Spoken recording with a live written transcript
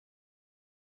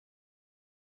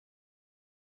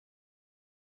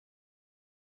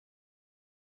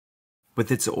With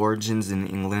its origins in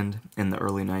England in the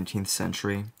early 19th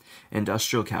century,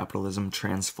 industrial capitalism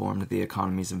transformed the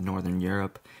economies of Northern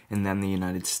Europe and then the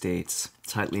United States,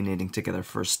 tightly knitting together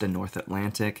first a North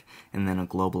Atlantic and then a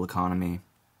global economy.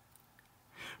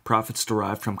 Profits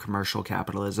derived from commercial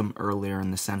capitalism earlier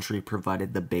in the century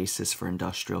provided the basis for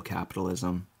industrial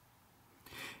capitalism.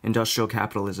 Industrial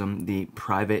capitalism, the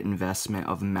private investment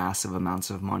of massive amounts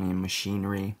of money in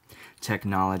machinery,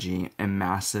 technology, and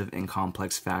massive and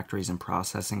complex factories and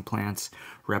processing plants,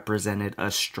 represented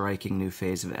a striking new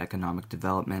phase of economic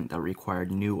development that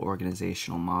required new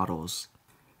organizational models.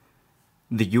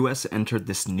 The U.S. entered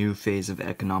this new phase of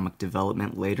economic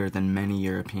development later than many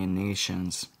European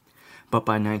nations, but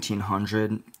by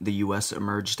 1900, the U.S.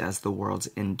 emerged as the world's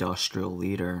industrial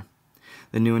leader.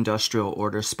 The new industrial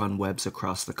order spun webs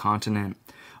across the continent,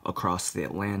 across the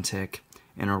Atlantic,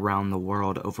 and around the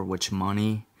world over which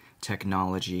money,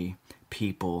 technology,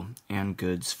 people, and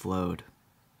goods flowed.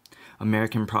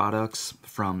 American products,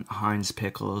 from Heinz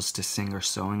pickles to Singer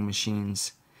sewing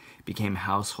machines, became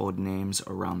household names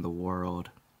around the world.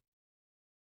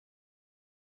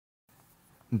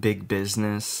 Big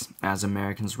business, as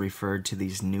Americans referred to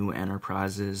these new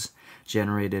enterprises,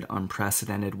 generated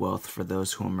unprecedented wealth for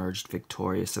those who emerged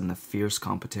victorious in the fierce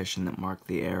competition that marked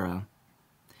the era.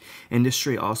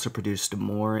 Industry also produced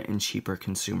more and cheaper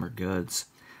consumer goods,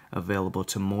 available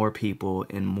to more people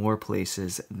in more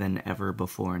places than ever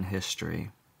before in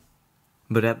history.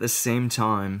 But at the same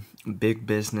time, big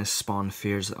business spawned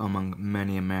fears among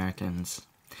many Americans.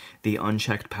 The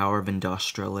unchecked power of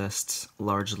industrialists,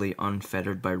 largely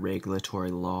unfettered by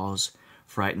regulatory laws,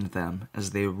 frightened them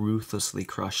as they ruthlessly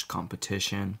crushed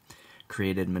competition,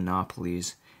 created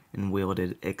monopolies, and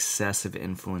wielded excessive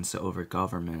influence over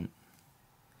government.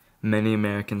 Many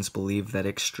Americans believe that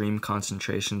extreme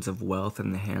concentrations of wealth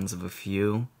in the hands of a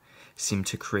few seem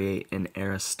to create an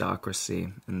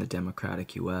aristocracy in the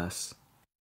democratic U.S.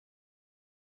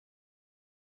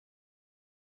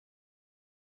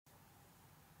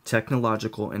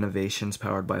 Technological innovations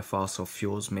powered by fossil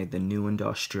fuels made the new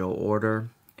industrial order,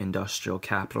 industrial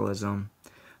capitalism,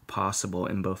 possible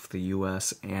in both the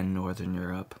U.S. and Northern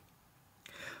Europe.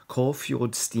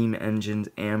 Coal-fueled steam engines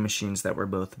and machines that were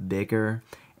both bigger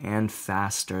and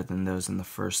faster than those in the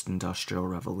first industrial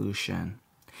revolution.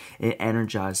 It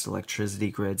energized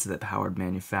electricity grids that powered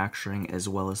manufacturing as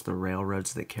well as the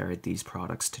railroads that carried these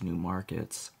products to new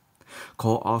markets.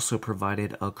 Coal also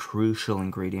provided a crucial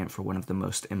ingredient for one of the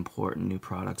most important new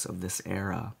products of this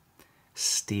era,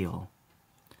 steel.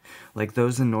 Like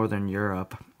those in Northern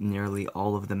Europe, nearly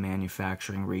all of the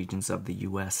manufacturing regions of the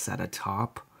U.S. sat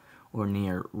atop or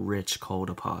near rich coal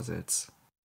deposits.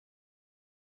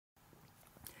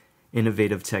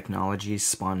 Innovative technologies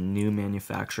spawned new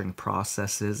manufacturing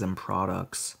processes and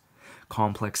products.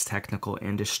 Complex technical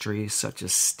industries such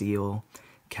as steel,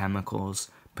 chemicals,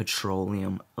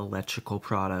 petroleum, electrical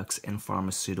products, and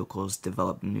pharmaceuticals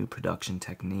developed new production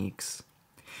techniques.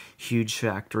 Huge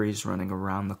factories running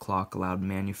around the clock allowed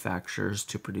manufacturers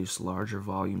to produce larger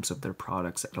volumes of their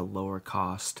products at a lower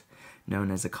cost, known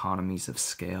as economies of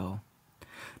scale.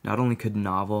 Not only could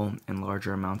novel and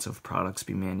larger amounts of products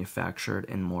be manufactured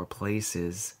in more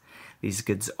places, these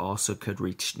goods also could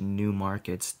reach new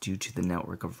markets due to the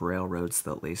network of railroads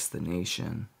that laced the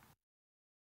nation.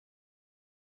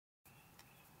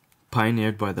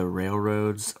 Pioneered by the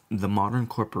railroads, the modern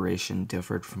corporation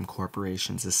differed from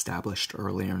corporations established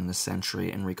earlier in the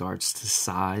century in regards to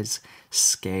size,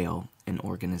 scale, and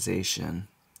organization.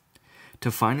 To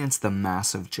finance the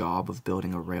massive job of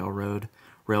building a railroad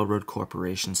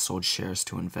corporations sold shares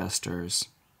to investors.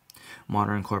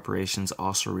 Modern corporations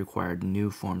also required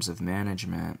new forms of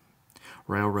management.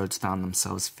 Railroads found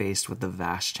themselves faced with the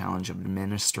vast challenge of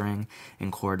administering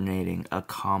and coordinating a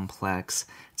complex,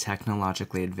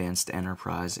 technologically advanced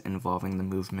enterprise involving the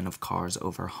movement of cars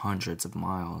over hundreds of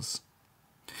miles.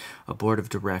 A board of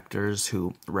directors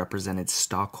who represented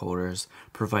stockholders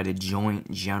provided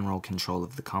joint general control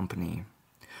of the company.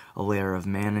 A layer of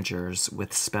managers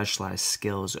with specialized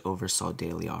skills oversaw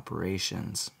daily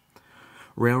operations.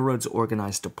 Railroads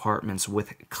organized departments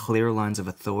with clear lines of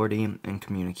authority and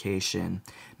communication,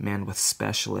 manned with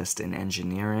specialists in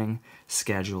engineering,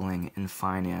 scheduling, and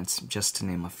finance, just to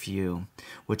name a few,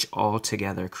 which all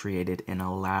together created an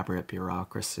elaborate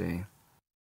bureaucracy.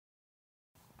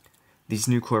 These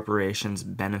new corporations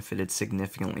benefited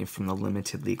significantly from the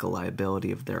limited legal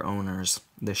liability of their owners,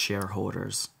 the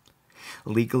shareholders.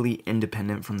 Legally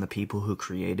independent from the people who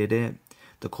created it,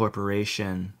 the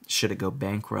corporation, should it go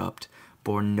bankrupt,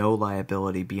 bore no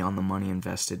liability beyond the money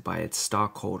invested by its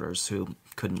stockholders who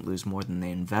couldn't lose more than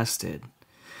they invested.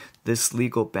 This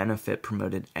legal benefit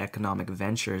promoted economic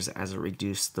ventures as it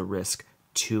reduced the risk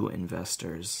to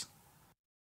investors.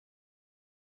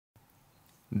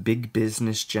 Big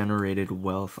business generated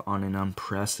wealth on an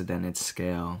unprecedented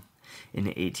scale. In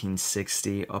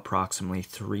 1860, approximately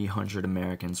 300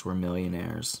 Americans were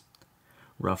millionaires.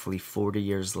 Roughly 40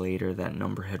 years later, that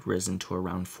number had risen to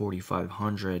around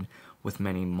 4,500, with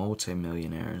many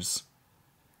multimillionaires.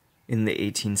 In the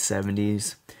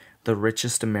 1870s, the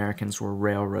richest Americans were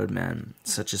railroad men,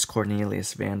 such as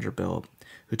Cornelius Vanderbilt,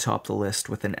 who topped the list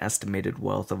with an estimated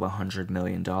wealth of $100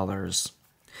 million.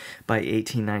 By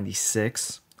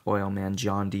 1896, oil man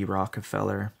John D.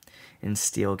 Rockefeller and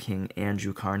steel king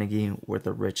Andrew Carnegie were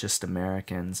the richest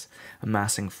Americans,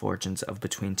 amassing fortunes of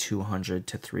between $200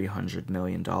 to $300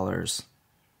 million.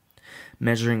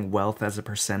 Measuring wealth as a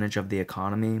percentage of the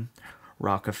economy,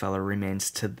 Rockefeller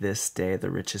remains to this day the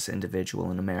richest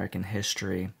individual in American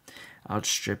history,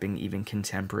 outstripping even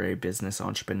contemporary business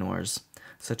entrepreneurs,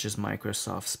 such as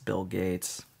Microsoft's Bill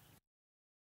Gates.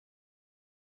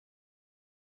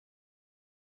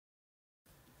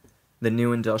 The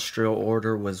new industrial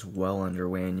order was well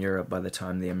underway in Europe by the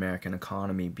time the American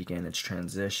economy began its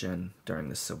transition during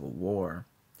the Civil War.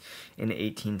 In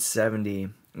 1870,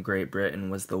 Great Britain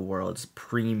was the world's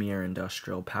premier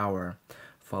industrial power,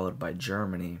 followed by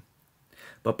Germany.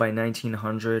 But by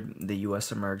 1900, the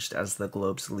U.S. emerged as the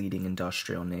globe's leading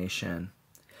industrial nation.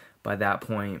 By that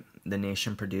point, the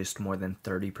nation produced more than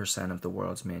 30% of the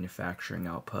world's manufacturing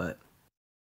output.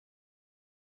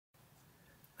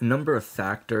 A number of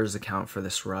factors account for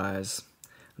this rise.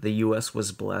 The U.S.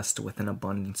 was blessed with an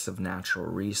abundance of natural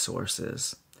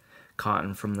resources.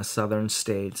 Cotton from the southern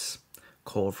states,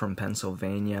 coal from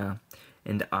Pennsylvania,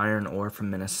 and iron ore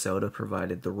from Minnesota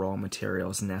provided the raw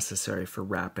materials necessary for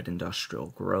rapid industrial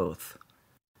growth.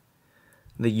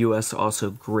 The U.S. also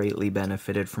greatly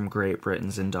benefited from Great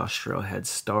Britain's industrial head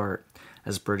start,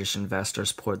 as British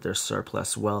investors poured their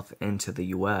surplus wealth into the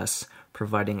U.S.,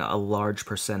 providing a large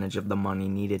percentage of the money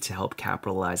needed to help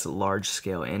capitalize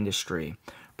large-scale industry,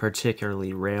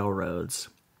 particularly railroads.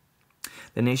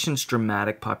 The nation's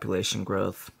dramatic population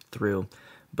growth through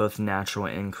both natural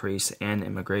increase and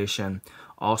immigration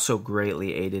also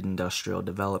greatly aided industrial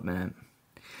development.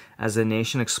 As the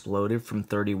nation exploded from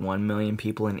 31 million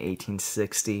people in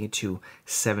 1860 to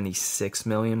 76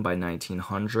 million by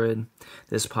 1900,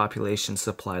 this population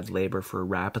supplied labor for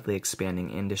rapidly expanding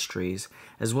industries,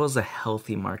 as well as a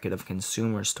healthy market of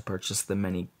consumers to purchase the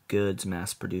many goods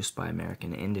mass-produced by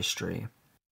American industry.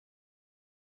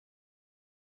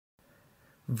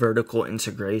 Vertical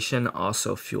integration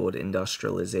also fueled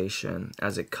industrialization,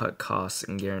 as it cut costs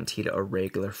and guaranteed a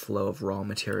regular flow of raw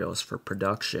materials for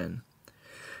production.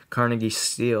 Carnegie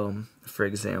Steel, for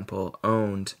example,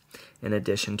 owned, in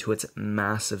addition to its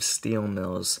massive steel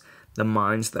mills, the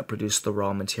mines that produced the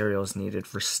raw materials needed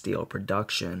for steel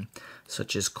production,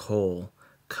 such as coal,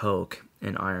 coke,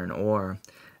 and iron ore,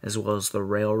 as well as the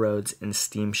railroads and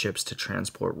steamships to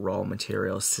transport raw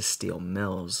materials to steel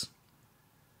mills.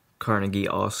 Carnegie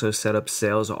also set up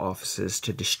sales offices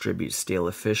to distribute steel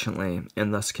efficiently,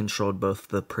 and thus controlled both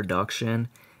the production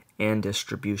and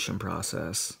distribution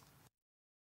process.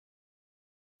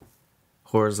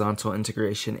 Horizontal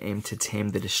integration aimed to tame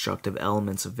the destructive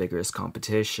elements of vigorous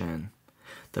competition.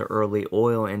 The early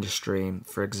oil industry,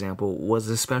 for example, was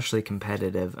especially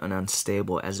competitive and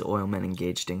unstable as oilmen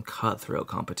engaged in cutthroat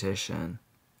competition.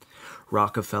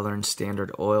 Rockefeller and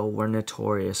Standard Oil were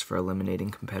notorious for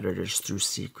eliminating competitors through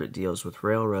secret deals with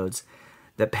railroads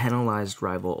that penalized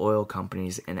rival oil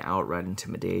companies and outright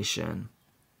intimidation.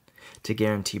 To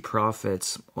guarantee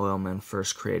profits, oilmen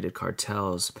first created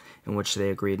cartels in which they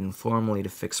agreed informally to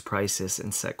fix prices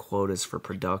and set quotas for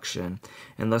production,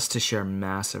 and thus to share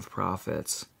massive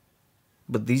profits.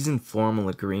 But these informal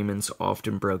agreements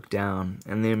often broke down,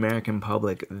 and the American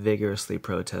public vigorously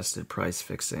protested price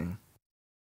fixing.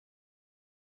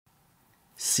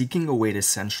 Seeking a way to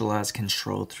centralize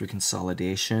control through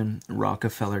consolidation,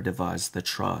 Rockefeller devised the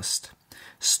trust.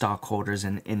 Stockholders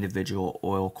in individual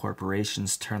oil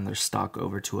corporations turned their stock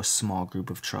over to a small group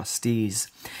of trustees,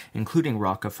 including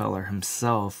Rockefeller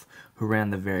himself, who ran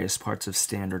the various parts of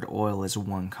Standard Oil as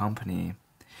one company.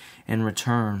 In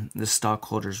return, the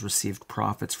stockholders received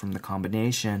profits from the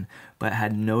combination, but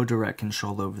had no direct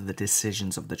control over the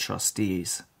decisions of the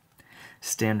trustees.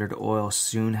 Standard Oil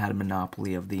soon had a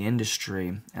monopoly of the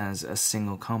industry as a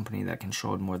single company that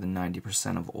controlled more than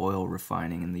 90% of oil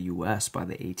refining in the U.S. by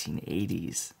the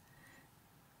 1880s.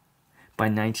 By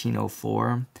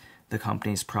 1904, the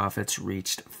company's profits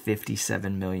reached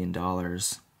 $57 million.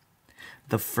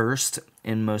 The first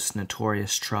and most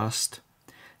notorious trust,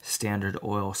 Standard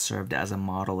Oil served as a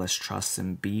model as trusts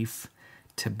in beef,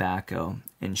 tobacco,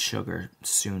 and sugar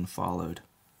soon followed.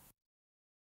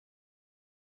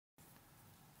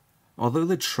 Although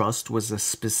the trust was a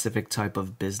specific type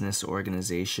of business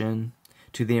organization,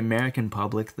 to the American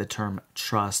public the term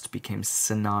trust became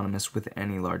synonymous with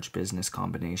any large business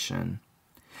combination.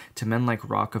 To men like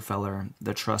Rockefeller,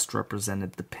 the trust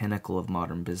represented the pinnacle of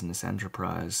modern business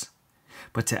enterprise.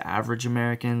 But to average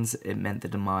Americans, it meant the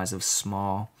demise of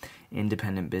small,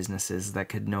 independent businesses that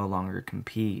could no longer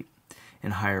compete,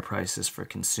 and higher prices for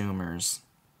consumers.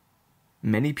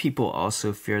 Many people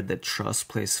also feared that trust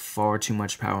placed far too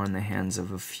much power in the hands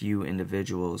of a few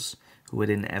individuals who would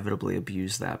inevitably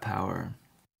abuse that power.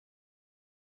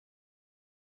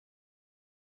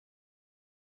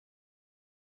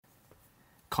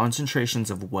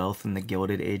 Concentrations of wealth in the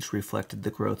Gilded Age reflected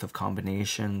the growth of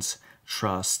combinations,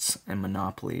 trusts, and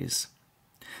monopolies.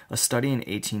 A study in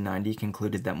 1890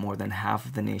 concluded that more than half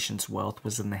of the nation's wealth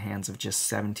was in the hands of just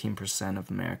 17%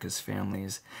 of America's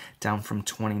families, down from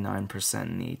 29% in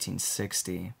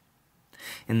 1860.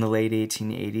 In the late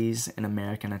 1880s, an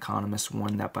American economist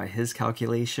warned that by his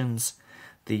calculations,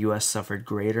 the U.S. suffered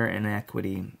greater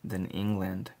inequity than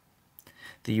England.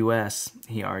 The U.S.,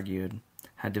 he argued,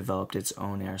 had developed its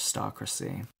own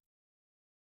aristocracy.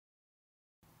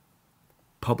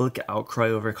 Public outcry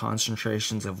over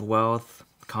concentrations of wealth,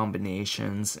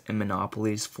 combinations, and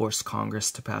monopolies forced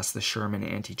Congress to pass the Sherman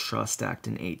Antitrust Act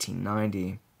in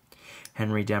 1890.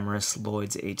 Henry Demarest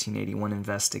Lloyd's 1881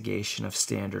 investigation of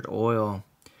Standard Oil,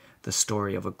 the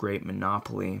story of a great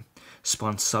monopoly,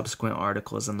 spawned subsequent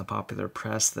articles in the popular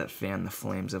press that fanned the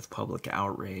flames of public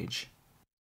outrage.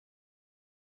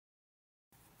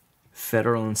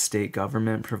 Federal and state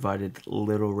government provided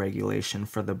little regulation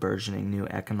for the burgeoning new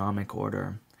economic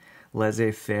order.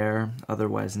 Laissez-faire,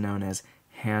 otherwise known as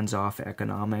hands-off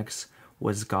economics,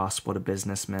 was gospel to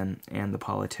businessmen and the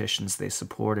politicians they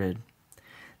supported.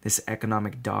 This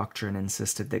economic doctrine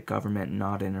insisted that government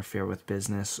not interfere with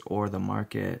business or the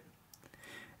market.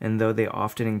 And though they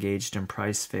often engaged in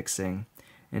price fixing,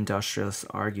 industrialists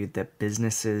argued that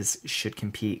businesses should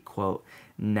compete, quote,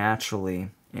 naturally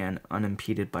and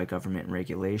unimpeded by government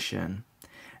regulation.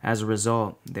 As a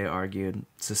result, they argued,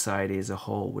 society as a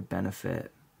whole would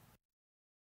benefit.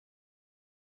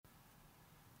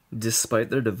 Despite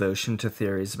their devotion to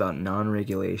theories about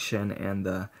non-regulation and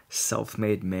the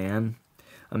self-made man,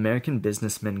 American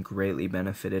businessmen greatly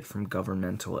benefited from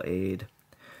governmental aid.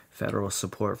 Federal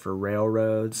support for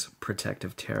railroads,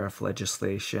 protective tariff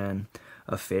legislation,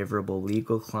 a favorable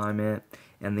legal climate,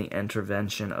 and the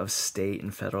intervention of state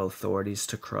and federal authorities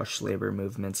to crush labor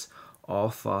movements all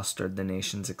fostered the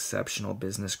nation's exceptional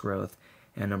business growth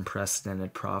and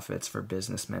unprecedented profits for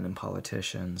businessmen and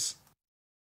politicians.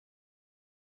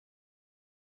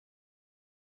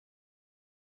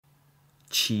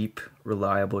 Cheap,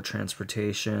 reliable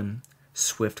transportation,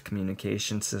 swift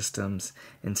communication systems,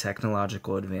 and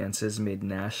technological advances made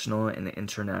national and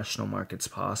international markets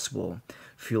possible,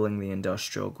 fueling the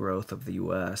industrial growth of the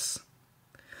U.S.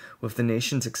 With the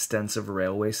nation's extensive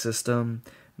railway system,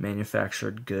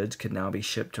 manufactured goods could now be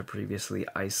shipped to previously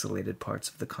isolated parts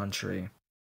of the country.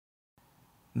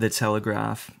 The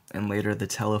telegraph, and later the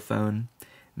telephone,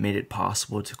 made it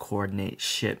possible to coordinate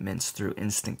shipments through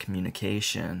instant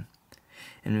communication.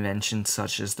 Inventions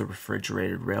such as the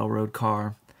refrigerated railroad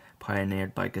car,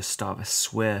 pioneered by Gustavus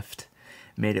Swift,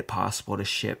 made it possible to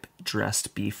ship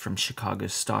dressed beef from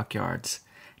Chicago's stockyards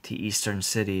to eastern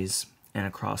cities and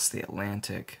across the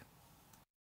Atlantic.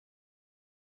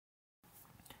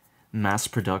 Mass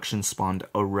production spawned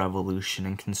a revolution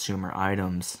in consumer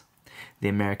items. The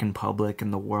American public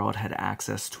and the world had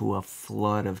access to a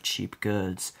flood of cheap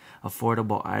goods,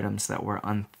 affordable items that were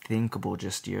unthinkable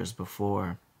just years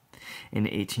before. In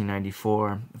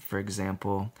 1894, for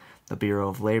example, the Bureau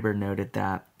of Labor noted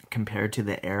that, compared to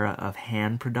the era of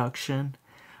hand production,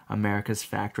 America's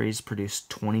factories produced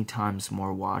 20 times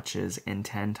more watches and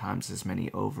 10 times as many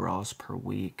overalls per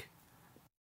week.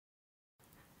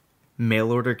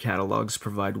 Mail-order catalogs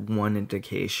provide one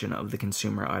indication of the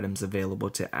consumer items available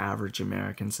to average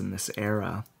Americans in this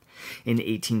era. In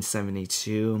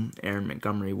 1872, Aaron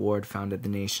Montgomery Ward founded the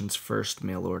nation's first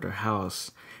mail-order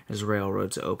house, as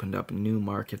railroads opened up new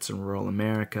markets in rural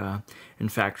America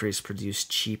and factories produced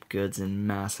cheap goods in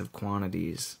massive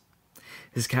quantities.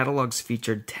 His catalogs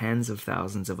featured tens of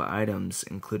thousands of items,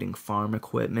 including farm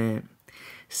equipment,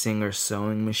 Singer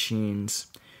sewing machines,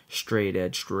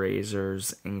 straight-edged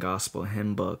razors, and gospel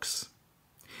hymn books.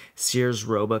 Sears,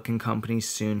 Roebuck and Company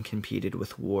soon competed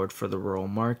with Ward for the rural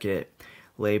market,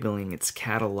 labeling its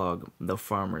catalog The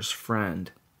Farmer's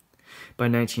Friend. By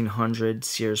 1900,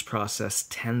 Sears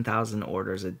processed 10,000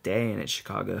 orders a day in its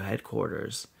Chicago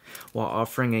headquarters, while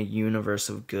offering a universe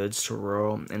of goods to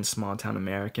rural and small-town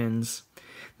Americans.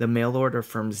 The mail-order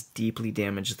firms deeply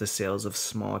damaged the sales of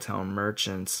small-town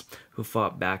merchants who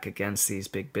fought back against these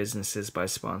big businesses by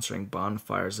sponsoring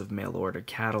bonfires of mail-order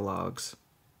catalogs.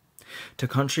 To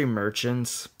country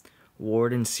merchants,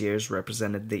 Ward and Sears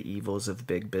represented the evils of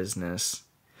big business,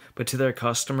 but to their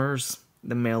customers,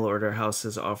 the mail-order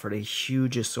houses offered a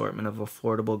huge assortment of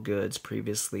affordable goods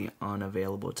previously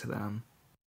unavailable to them.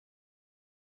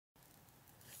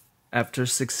 After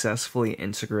successfully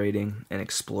integrating and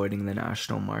exploiting the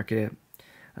national market,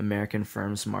 American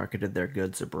firms marketed their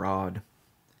goods abroad.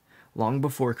 Long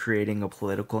before creating a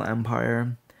political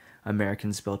empire,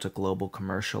 Americans built a global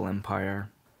commercial empire.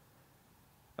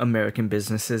 American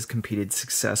businesses competed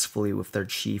successfully with their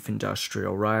chief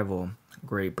industrial rival,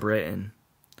 Great Britain.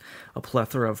 A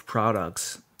plethora of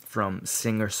products, from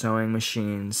Singer sewing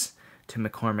machines to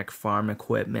McCormick farm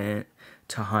equipment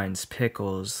to Heinz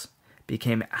pickles,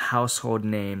 became household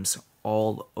names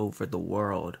all over the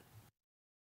world.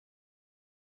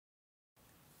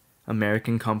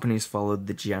 American companies followed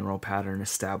the general pattern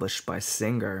established by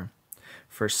Singer,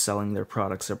 first selling their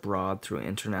products abroad through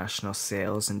international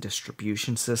sales and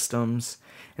distribution systems,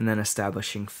 and then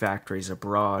establishing factories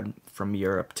abroad from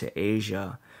Europe to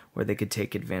Asia, where they could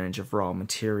take advantage of raw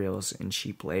materials and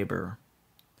cheap labor.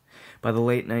 By the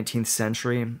late 19th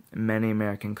century, many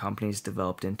American companies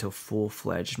developed into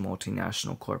full-fledged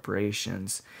multinational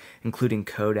corporations, including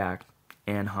Kodak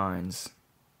and Heinz.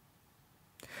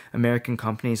 American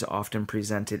companies often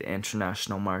presented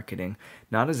international marketing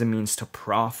not as a means to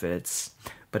profits,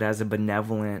 but as a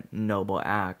benevolent, noble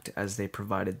act, as they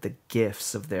provided the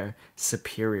gifts of their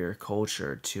superior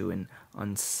culture to an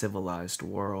uncivilized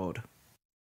world.